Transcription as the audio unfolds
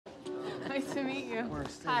Nice to meet you.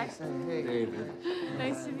 Hi. Hey, David.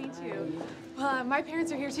 Nice to meet you. Well, my parents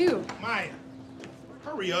are here too. Maya,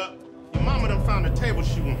 hurry up. Your mama done found the table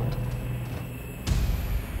she wanted.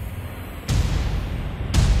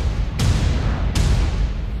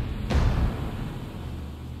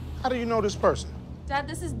 How do you know this person? Dad,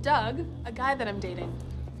 this is Doug, a guy that I'm dating.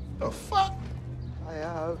 The fuck? Hi,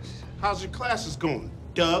 Alex. How's your classes going,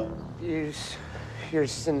 Doug? You're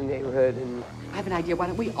just in the neighborhood, and I have an idea. Why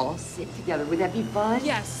don't we all sit together? Would that be fun?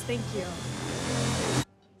 Yes, thank you.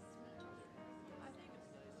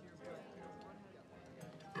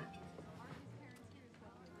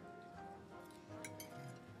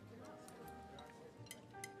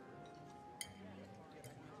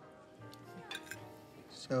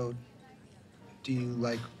 So, do you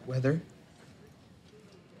like weather?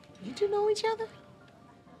 You two know each other?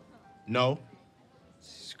 No.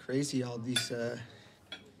 It's crazy, all these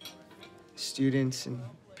students and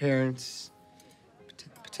parents,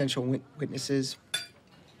 potential witnesses.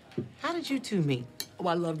 How did you two meet? Oh,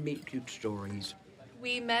 I love meet-cute stories.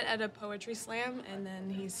 We met at a poetry slam, and then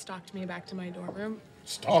he stalked me back to my dorm room.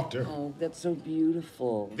 Stalked her. Oh, that's so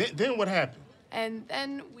beautiful. Then what happened? And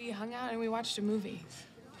then we hung out and we watched a movie.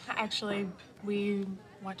 Actually, we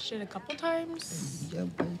watched it a couple times. Yeah,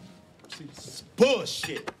 but It's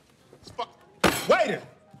bullshit. Waiter,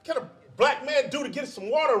 what can a black man do to get some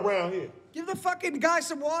water around here? Give the fucking guy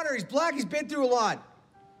some water. He's black. He's been through a lot.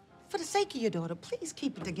 For the sake of your daughter, please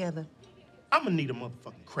keep it together. I'm gonna need a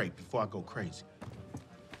motherfucking crate before I go crazy.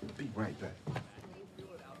 Be right back.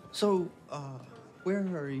 So, where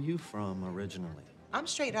are you from originally? I'm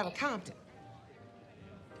straight out of Compton.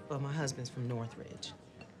 But my husband's from Northridge.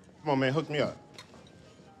 Come on, man, hook me up.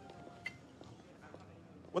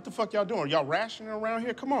 What the fuck y'all doing? Y'all rationing around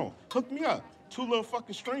here? Come on, hook me up. 2 little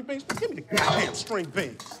fucking string beans? Give me the goddamn string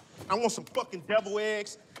beans. I want some fucking devil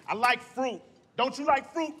eggs. I like fruit. Don't you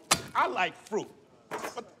like fruit? I like fruit.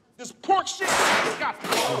 But this pork shit got to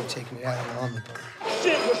go. you're taking it out on the bar.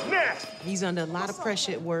 Shit was nasty. He's under a lot of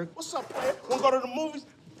pressure at work. What's up, player? Wanna go to the movies?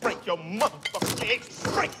 Break your motherfucking eggs.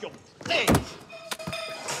 Break your eggs.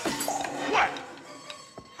 What?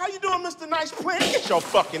 How you doing, Mr. Nice Plan? Get your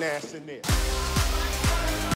fucking ass in there.